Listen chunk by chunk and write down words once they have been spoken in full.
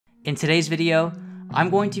In today's video,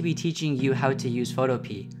 I'm going to be teaching you how to use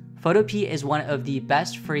Photopea. Photopea is one of the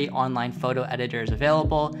best free online photo editors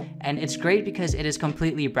available, and it's great because it is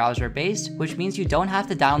completely browser-based, which means you don't have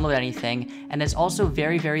to download anything, and it's also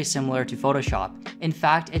very similar to Photoshop. In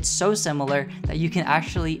fact, it's so similar that you can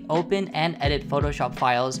actually open and edit Photoshop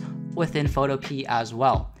files within Photopea as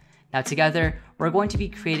well. Now together, we're going to be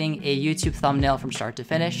creating a YouTube thumbnail from start to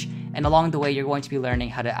finish, and along the way you're going to be learning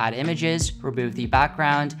how to add images, remove the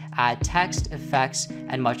background, add text, effects,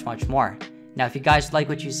 and much more. Now if you guys like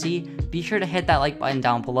what you see, be sure to hit that like button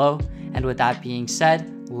down below, and with that being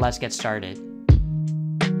said, let's get started.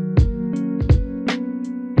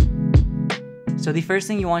 So the first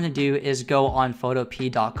thing you want to do is go on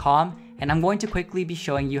photopea.com, and I'm going to quickly be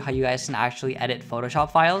showing you how you guys can actually edit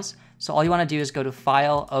Photoshop files. So all you want to do is go to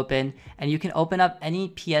File, Open, and you can open up any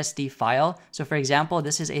PSD file. So for example,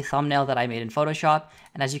 this is a thumbnail that I made in Photoshop,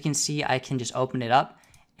 and as you can see, I can just open it up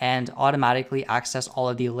and automatically access all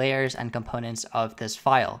of the layers and components of this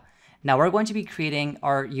file. Now we're going to be creating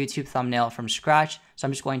our YouTube thumbnail from scratch, so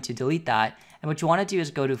I'm just going to delete that. And what you want to do is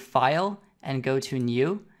go to File and go to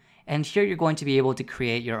New, and here you're going to be able to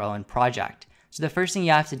create your own project. So the first thing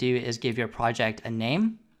you have to do is give your project a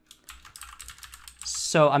name.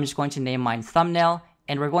 So I'm just going to name mine thumbnail,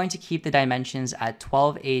 and we're going to keep the dimensions at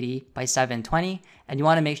 1280 by 720. And you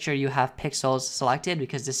want to make sure you have pixels selected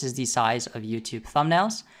because this is the size of YouTube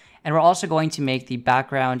thumbnails. And we're also going to make the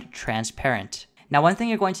background transparent. Now, one thing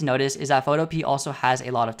you're going to notice is that Photopea also has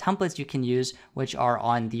a lot of templates you can use, which are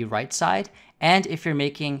on the right side. And if you're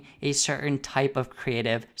making a certain type of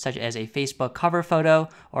creative, such as a Facebook cover photo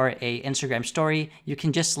or a Instagram story, you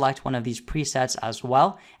can just select one of these presets as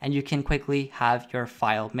well, and you can quickly have your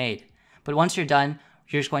file made. But once you're done,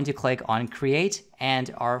 you're just going to click on Create,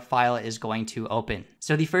 and our file is going to open.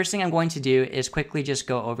 So the first thing I'm going to do is quickly just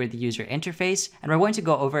go over the user interface, and we're going to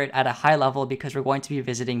go over it at a high level because we're going to be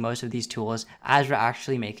visiting most of these tools as we're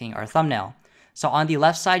actually making our thumbnail. So on the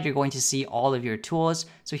left side, you're going to see all of your tools.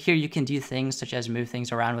 So here you can do things such as move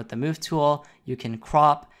things around with the Move tool, you can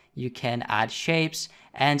crop, you can add shapes,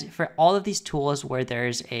 and for all of these tools where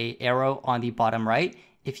there's an arrow on the bottom right,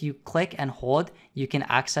 if you click and hold, you can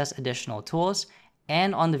access additional tools.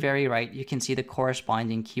 And on the very right, you can see the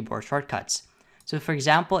corresponding keyboard shortcuts. So for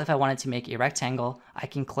example, if I wanted to make a rectangle, I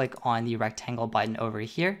can click on the rectangle button over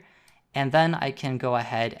here, and then I can go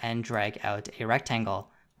ahead and drag out a rectangle.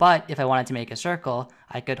 But if I wanted to make a circle,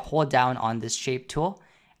 I could hold down on this shape tool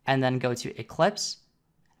and then go to Ellipse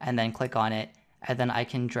and then click on it, and then I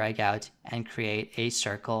can drag out and create a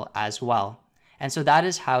circle as well. And so that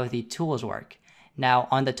is how the tools work. Now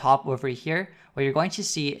on the top over here, what you're going to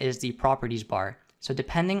see is the properties bar. So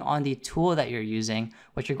depending on the tool that you're using,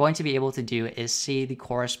 what you're going to be able to do is see the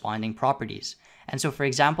corresponding properties. And so for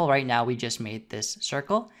example, right now we just made this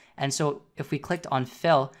circle. And so if we clicked on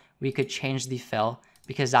fill, we could change the fill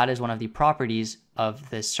because that is one of the properties of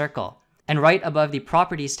this circle. And right above the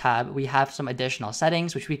properties tab, we have some additional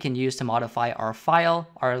settings which we can use to modify our file,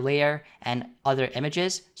 our layer, and other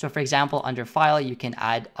images. So for example, under file, you can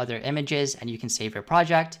add other images and you can save your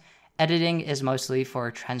project. Editing is mostly for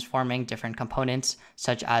transforming different components,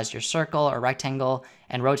 such as your circle or rectangle,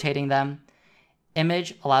 and rotating them.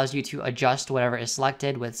 Image allows you to adjust whatever is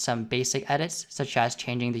selected with some basic edits, such as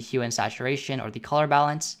changing the hue and saturation or the color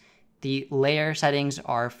balance. The layer settings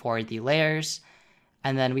are for the layers.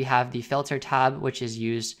 And then we have the filter tab, which is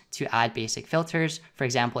used to add basic filters. For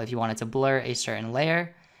example, if you wanted to blur a certain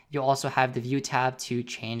layer. You also have the view tab to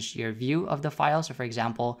change your view of the file. So for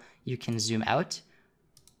example, you can zoom out.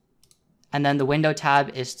 And then the window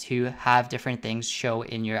tab is to have different things show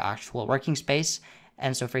in your actual working space.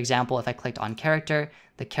 And so for example, if I clicked on character,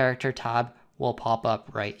 the character tab will pop up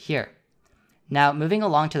right here. Now moving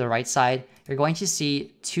along to the right side, you're going to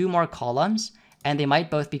see two more columns, and they might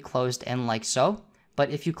both be closed in like so. But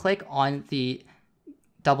if you click on the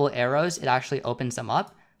double arrows, it actually opens them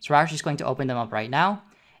up. So we're actually just going to open them up right now.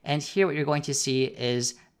 And here what you're going to see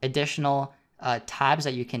is additional tabs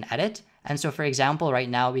that you can edit. And so for example, right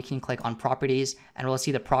now we can click on properties and we'll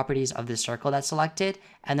see the properties of the circle that's selected.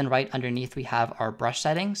 And then right underneath we have our brush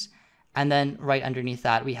settings. And then right underneath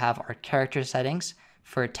that we have our character settings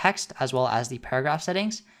for text as well as the paragraph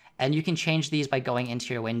settings. And you can change these by going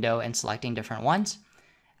into your window and selecting different ones.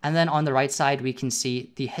 And then on the right side, we can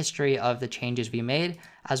see the history of the changes we made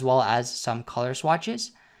as well as some color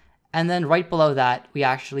swatches. And then right below that, we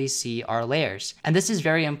actually see our layers. And this is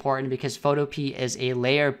very important because Photopea is a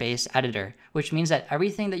layer-based editor, which means that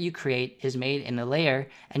everything that you create is made in a layer,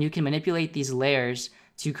 and you can manipulate these layers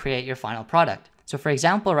to create your final product. So for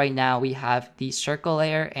example, right now we have the circle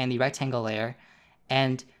layer and the rectangle layer,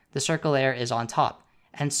 and the circle layer is on top.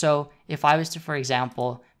 And so if I was to, for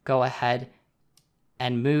example, go ahead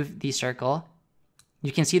and move the circle,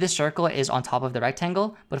 you can see the circle is on top of the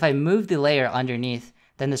rectangle, but if I move the layer underneath,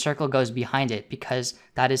 then the circle goes behind it because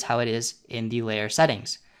that is how it is in the layer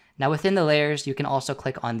settings. Now within the layers, you can also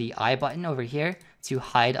click on the I button over here to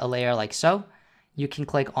hide a layer like so. You can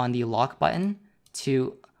click on the lock button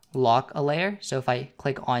to lock a layer. So if I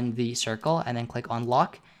click on the circle and then click on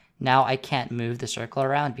lock, now I can't move the circle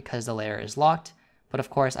around because the layer is locked. But of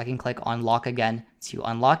course I can click on lock again to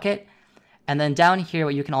unlock it. And then down here,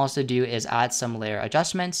 what you can also do is add some layer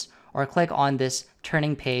adjustments or click on this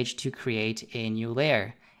turning page to create a new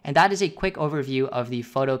layer. And that is a quick overview of the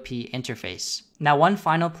Photo Pea interface. Now, one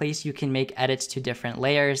final place you can make edits to different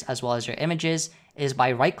layers as well as your images is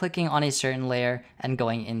by right-clicking on a certain layer and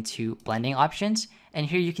going into blending options. And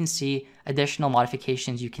here you can see additional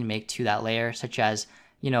modifications you can make to that layer, such as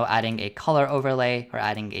adding a color overlay or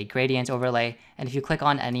adding a gradient overlay. And if you click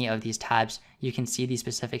on any of these tabs, you can see the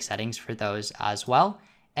specific settings for those as well.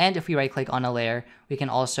 And if we right click on a layer, we can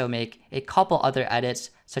also make a couple other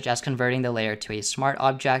edits, such as converting the layer to a smart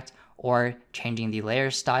object or changing the layer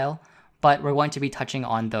style, but we're going to be touching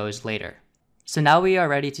on those later. So now we are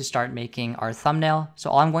ready to start making our thumbnail. So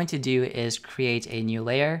all I'm going to do is create a new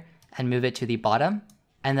layer and move it to the bottom,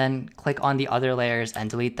 and then click on the other layers and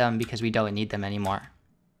delete them because we don't need them anymore.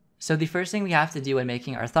 So the first thing we have to do when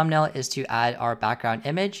making our thumbnail is to add our background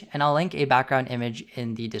image, and I'll link a background image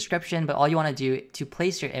in the description, but all you want to do to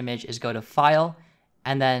place your image is go to File,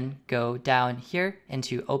 and then go down here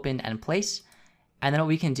into Open and Place. And then what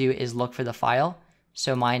we can do is look for the file.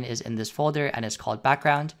 So mine is in this folder and it's called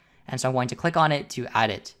background. And so I'm going to click on it to add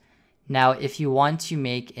it. Now, if you want to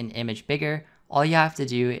make an image bigger, all you have to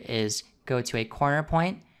do is go to a corner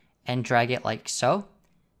point and drag it like so.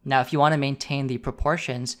 Now, if you want to maintain the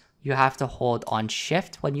proportions, you have to hold on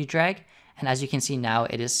Shift when you drag. And as you can see now,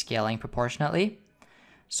 it is scaling proportionately.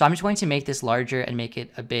 So I'm just going to make this larger and make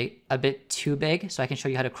it a bit too big so I can show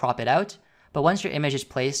you how to crop it out. But once your image is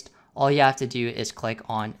placed, all you have to do is click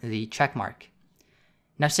on the check mark.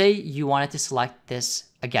 Now say you wanted to select this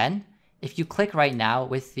again. If you click right now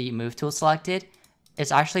with the move tool selected,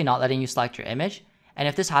 it's actually not letting you select your image. And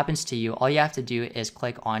if this happens to you, all you have to do is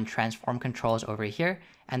click on transform controls over here,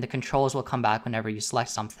 and the controls will come back whenever you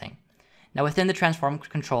select something. Now within the transform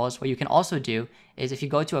controls, what you can also do is if you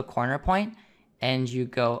go to a corner point and you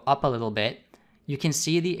go up a little bit, you can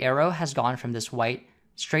see the arrow has gone from this white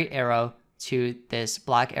straight arrow to this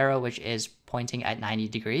black arrow, which is pointing at 90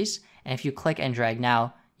 degrees. And if you click and drag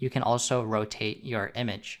now, you can also rotate your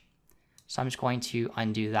image. So I'm just going to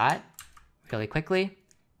undo that really quickly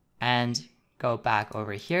and go back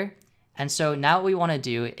over here. And so now what we want to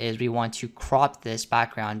do is we want to crop this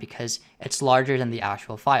background because it's larger than the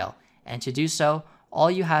actual file. And to do so, all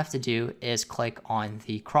you have to do is click on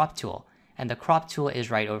the crop tool. And the crop tool is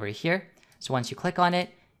right over here. So once you click on it,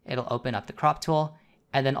 it'll open up the crop tool.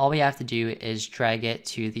 And then all we have to do is drag it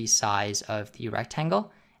to the size of the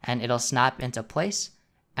rectangle and it'll snap into place.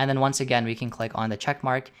 And then once again, we can click on the check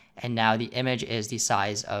mark and now the image is the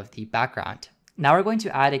size of the background. Now we're going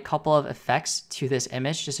to add a couple of effects to this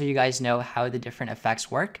image just so you guys know how the different effects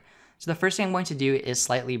work. So the first thing I'm going to do is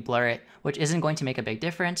slightly blur it, which isn't going to make a big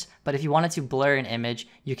difference. But if you wanted to blur an image,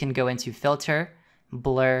 you can go into Filter,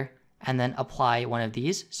 Blur, and then apply one of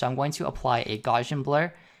these. So I'm going to apply a Gaussian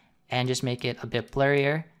blur and just make it a bit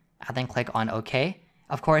blurrier and then click on OK.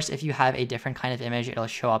 Of course, if you have a different kind of image, it'll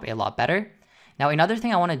show up a lot better. Now, another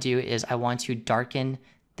thing I want to do is I want to darken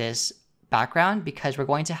this background because we're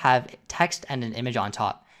going to have text and an image on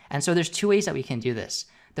top. And so there's two ways that we can do this.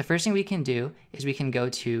 The first thing we can do is we can go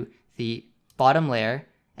to the bottom layer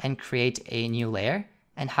and create a new layer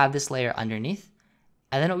and have this layer underneath.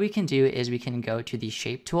 And then what we can do is we can go to the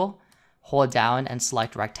shape tool, hold down and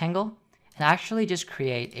select rectangle, and actually just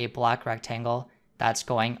create a black rectangle that's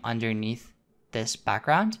going underneath this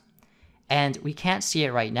background. And we can't see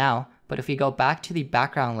it right now, but if we go back to the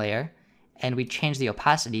background layer and we change the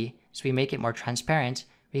opacity, so we make it more transparent,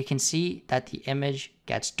 we can see that the image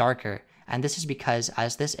gets darker. And this is because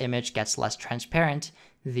as this image gets less transparent,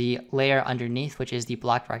 the layer underneath, which is the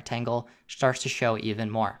black rectangle, starts to show even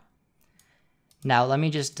more. Now let me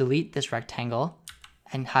just delete this rectangle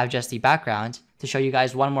and have just the background to show you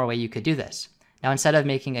guys one more way you could do this. Now instead of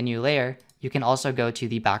making a new layer, you can also go to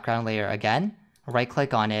the background layer again, right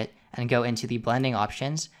click on it and go into the blending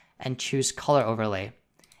options and choose color overlay.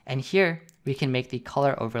 And here we can make the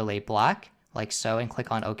color overlay black like so and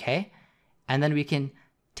click on OK. And then we can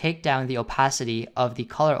take down the opacity of the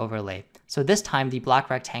color overlay. So this time the black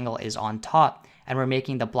rectangle is on top and we're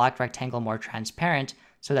making the black rectangle more transparent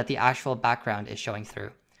so that the actual background is showing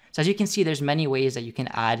through. So as you can see, there's many ways that you can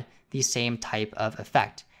add the same type of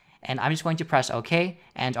effect. And I'm just going to press OK,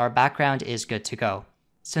 and our background is good to go.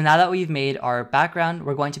 So now that we've made our background,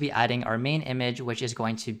 we're going to be adding our main image, which is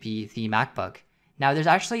going to be the MacBook. Now there's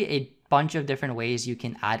actually a bunch of different ways you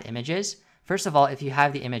can add images. First of all, if you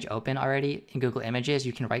have the image open already in Google Images,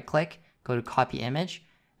 you can right click, go to copy image,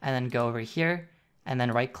 and then go over here, and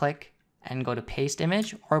then right click and go to paste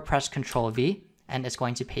image, or press Ctrl V, and it's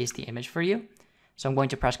going to paste the image for you. So I'm going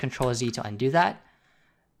to press Ctrl Z to undo that.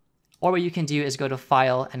 Or what you can do is go to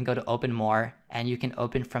File and go to Open More, and you can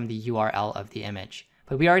open from the URL of the image.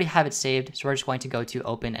 But we already have it saved, so we're just going to go to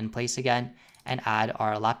Open and Place again and add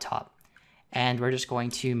our laptop. And we're just going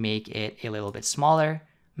to make it a little bit smaller,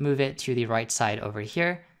 move it to the right side over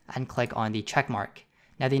here, and click on the check mark.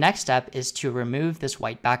 Now the next step is to remove this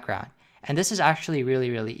white background. And this is actually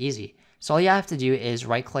really easy. So all you have to do is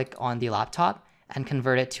right click on the laptop and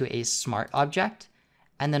convert it to a smart object,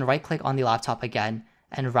 and then right click on the laptop again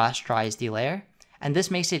and rasterize the layer. And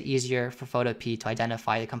this makes it easier for Photo Pea to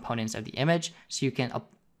identify the components of the image, so you can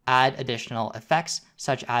add additional effects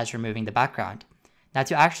such as removing the background. Now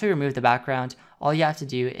to actually remove the background, all you have to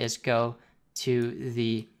do is go to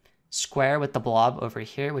the square with the blob over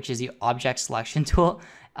here, which is the object selection tool,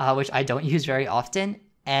 which I don't use very often.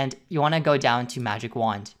 And you want to go down to magic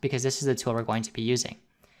wand, because this is the tool we're going to be using.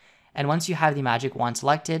 And once you have the magic wand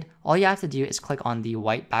selected, all you have to do is click on the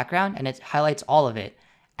white background, and it highlights all of it.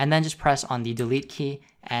 And then just press on the delete key,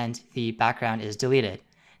 and the background is deleted.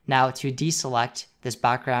 Now to deselect this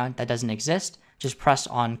background that doesn't exist, just press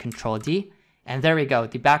on Ctrl D, and there we go.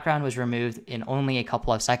 The background was removed in only a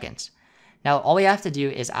couple of seconds. Now all we have to do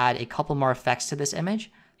is add a couple more effects to this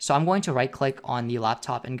image. So I'm going to right click on the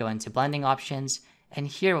laptop and go into blending options. And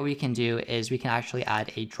here what we can do is we can actually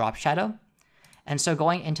add a drop shadow. And so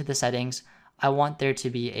going into the settings, I want there to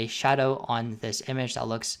be a shadow on this image that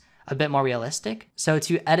looks a bit more realistic. So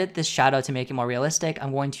to edit this shadow to make it more realistic,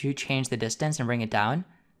 I'm going to change the distance and bring it down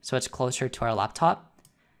so it's closer to our laptop.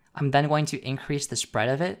 I'm then going to increase the spread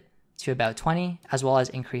of it to about 20, as well as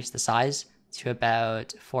increase the size to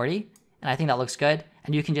about 40. And I think that looks good.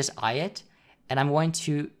 And you can just eye it. And I'm going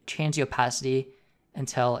to change the opacity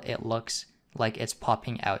until it looks like it's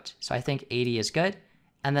popping out. So I think 80 is good.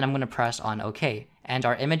 And then I'm going to press on OK, and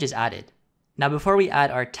our image is added. Now before we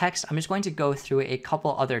add our text, I'm just going to go through a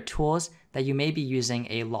couple other tools that you may be using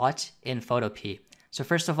a lot in Photo Pea. So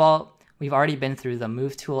first of all, we've already been through the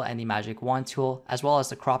move tool and the magic wand tool, as well as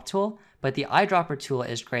the crop tool, but the eyedropper tool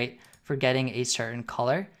is great for getting a certain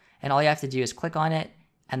color. And all you have to do is click on it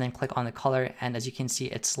and then click on the color, and as you can see,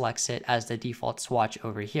 it selects it as the default swatch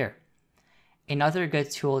over here. Another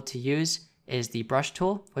good tool to use is the brush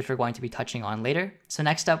tool, which we're going to be touching on later. So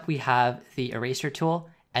next up we have the eraser tool,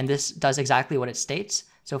 and this does exactly what it states.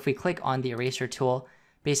 So if we click on the eraser tool,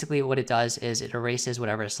 basically what it does is it erases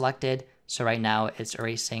whatever is selected. So right now it's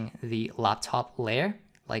erasing the laptop layer,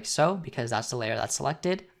 like so, because that's the layer that's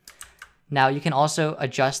selected. Now you can also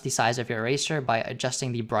adjust the size of your eraser by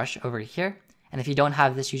adjusting the brush over here. And if you don't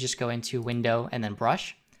have this, you just go into Window and then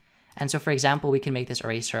Brush. And so for example, we can make this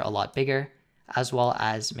eraser a lot bigger, as well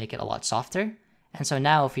as make it a lot softer. And so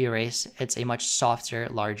now if we erase, it's a much softer,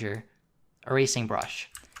 larger erasing brush.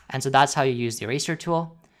 And so that's how you use the eraser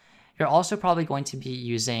tool. You're also probably going to be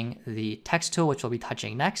using the text tool, which we'll be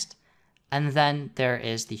touching next. And then there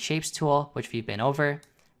is the shapes tool, which we've been over.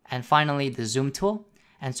 And finally, the zoom tool.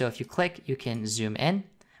 And so if you click, you can zoom in,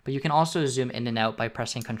 but you can also zoom in and out by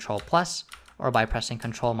pressing Ctrl+ or by pressing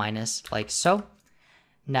Ctrl- like so.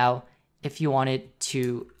 Now, if you wanted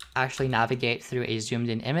to actually navigate through a zoomed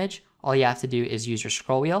in image, all you have to do is use your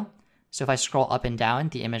scroll wheel. So if I scroll up and down,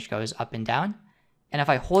 the image goes up and down. And if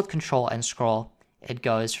I hold Control and scroll, it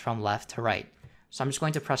goes from left to right. So I'm just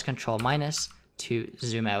going to press Ctrl- to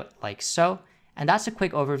zoom out like so. And that's a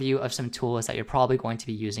quick overview of some tools that you're probably going to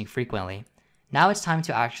be using frequently. Now it's time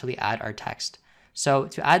to actually add our text. So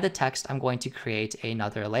to add the text, I'm going to create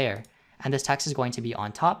another layer. And this text is going to be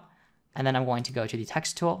on top. And then I'm going to go to the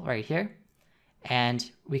text tool right here. And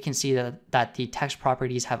we can see that the text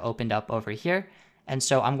properties have opened up over here. And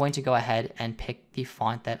so I'm going to go ahead and pick the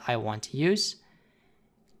font that I want to use.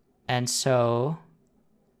 And so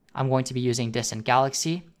I'm going to be using Distant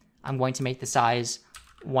Galaxy. I'm going to make the size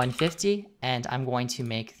 150, and I'm going to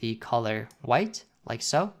make the color white, like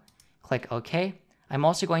so. Click OK. I'm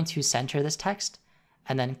also going to center this text,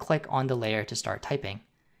 and then click on the layer to start typing.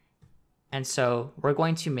 And so we're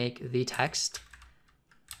going to make the text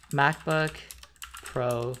MacBook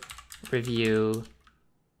Pro Review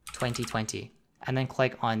 2020, and then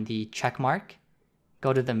click on the check mark,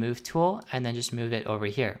 go to the move tool, and then just move it over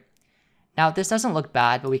here. Now this doesn't look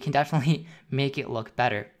bad, but we can definitely make it look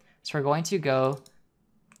better. So we're going to go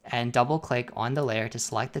and double click on the layer to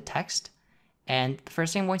select the text. And the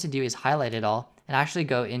first thing I'm going to do is highlight it all and actually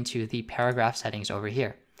go into the paragraph settings over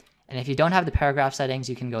here. And if you don't have the paragraph settings,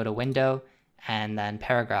 you can go to Window and then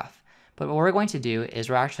Paragraph. But what we're going to do is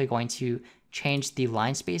we're actually going to change the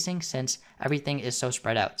line spacing since everything is so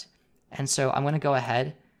spread out. And so I'm going to go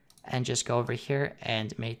ahead and just go over here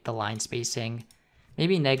and make the line spacing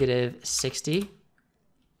maybe -60.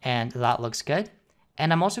 And that looks good.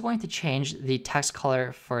 And I'm also going to change the text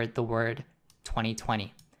color for the word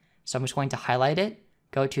 2020. So I'm just going to highlight it,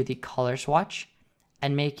 go to the color swatch,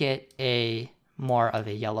 and make it a more of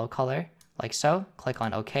a yellow color, like so. Click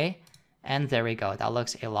on OK, and there we go. That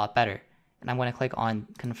looks a lot better. And I'm going to click on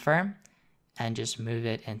Confirm and just move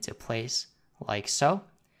it into place like so.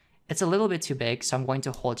 It's a little bit too big, so I'm going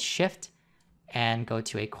to hold Shift and go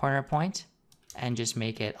to a corner point and just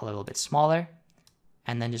make it a little bit smaller.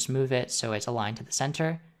 And then just move it so it's aligned to the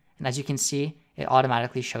center. And as you can see, it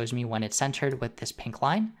automatically shows me when it's centered with this pink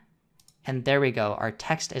line. And there we go, our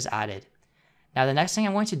text is added. Now the next thing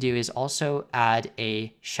I'm going to do is also add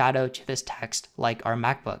a shadow to this text like our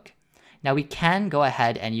MacBook. Now we can go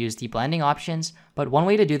ahead and use the blending options, but one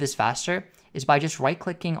way to do this faster is by just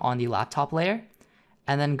right-clicking on the laptop layer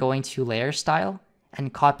and then going to Layer Style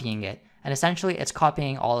and copying it. And essentially it's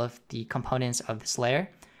copying all of the components of this layer,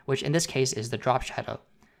 which in this case is the drop shadow.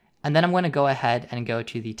 And then I'm going to go ahead and go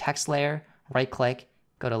to the text layer, right click,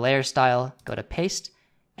 go to Layer Style, go to Paste,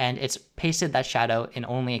 and it's pasted that shadow in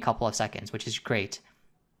only a couple of seconds, which is great.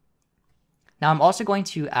 Now I'm also going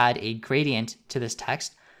to add a gradient to this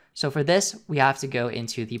text. So for this, we have to go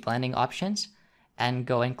into the blending options and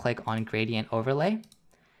go and click on Gradient Overlay.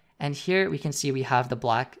 And here we can see we have the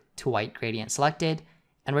black to white gradient selected,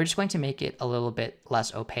 and we're just going to make it a little bit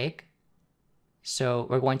less opaque. So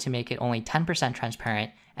we're going to make it only 10%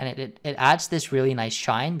 transparent, and it adds this really nice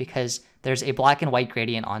shine because there's a black and white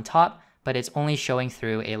gradient on top, but it's only showing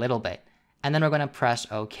through a little bit. And then we're going to press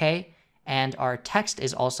OK, and our text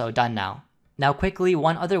is also done now. Now quickly,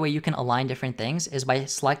 one other way you can align different things is by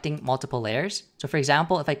selecting multiple layers. So for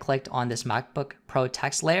example, if I clicked on this MacBook Pro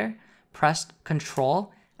text layer, pressed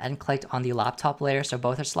Control, and clicked on the laptop layer so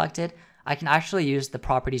both are selected, I can actually use the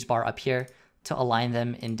properties bar up here to align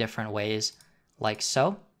them in different ways, like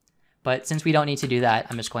so. But since we don't need to do that,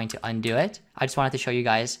 I'm just going to undo it. I just wanted to show you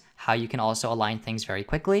guys how you can also align things very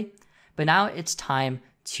quickly. But now it's time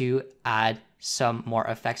to add some more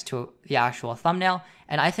effects to the actual thumbnail.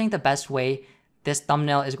 And I think the best way this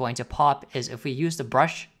thumbnail is going to pop is if we use the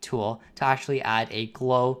brush tool to actually add a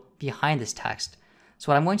glow behind this text.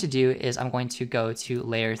 So what I'm going to do is I'm going to go to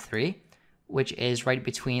layer 3, which is right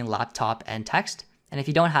between laptop and text. And if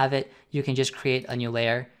you don't have it, you can just create a new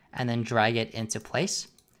layer and then drag it into place.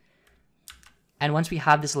 And once we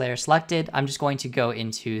have this layer selected, I'm just going to go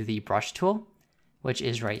into the brush tool, which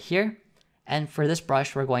is right here. And for this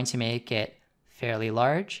brush, we're going to make it fairly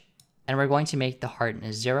large, and we're going to make the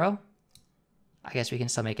hardness 0. I guess we can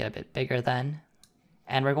still make it a bit bigger then.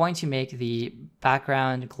 And we're going to make the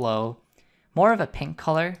background glow more of a pink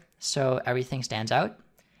color so everything stands out.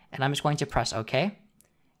 And I'm just going to press OK.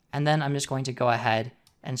 And then I'm just going to go ahead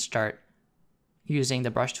and start using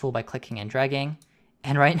the brush tool by clicking and dragging.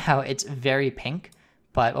 And right now it's very pink,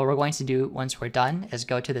 but what we're going to do once we're done is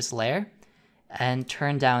go to this layer and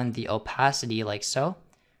turn down the opacity like so.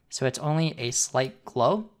 So it's only a slight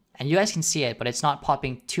glow, and you guys can see it, but it's not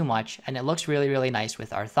popping too much, and it looks really, really nice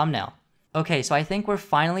with our thumbnail. Okay, so I think we're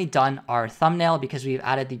finally done our thumbnail because we've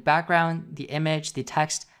added the background, the image, the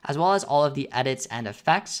text, as well as all of the edits and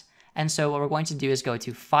effects. And so what we're going to do is go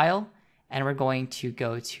to File, and we're going to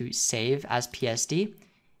go to Save as PSD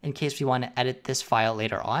in case we want to edit this file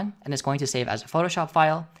later on, and it's going to save as a Photoshop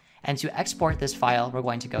file. And to export this file, we're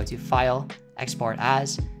going to go to File, Export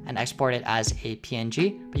As, and export it as a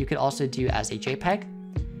PNG, but you could also do as a JPEG.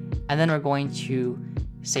 And then we're going to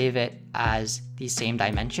save it as the same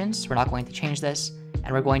dimensions. We're not going to change this,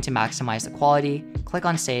 and we're going to maximize the quality. Click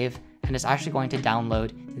on Save, and it's actually going to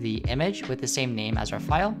download the image with the same name as our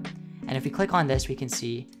file. And if we click on this, we can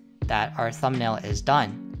see that our thumbnail is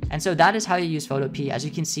done. And so that is how you use Photopea. As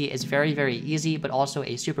you can see, it's very, very easy, but also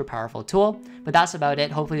a super powerful tool. But that's about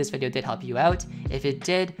it. Hopefully this video did help you out. If it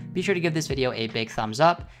did, be sure to give this video a big thumbs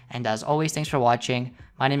up. And as always, thanks for watching.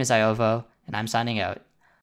 My name is Iovo, and I'm signing out.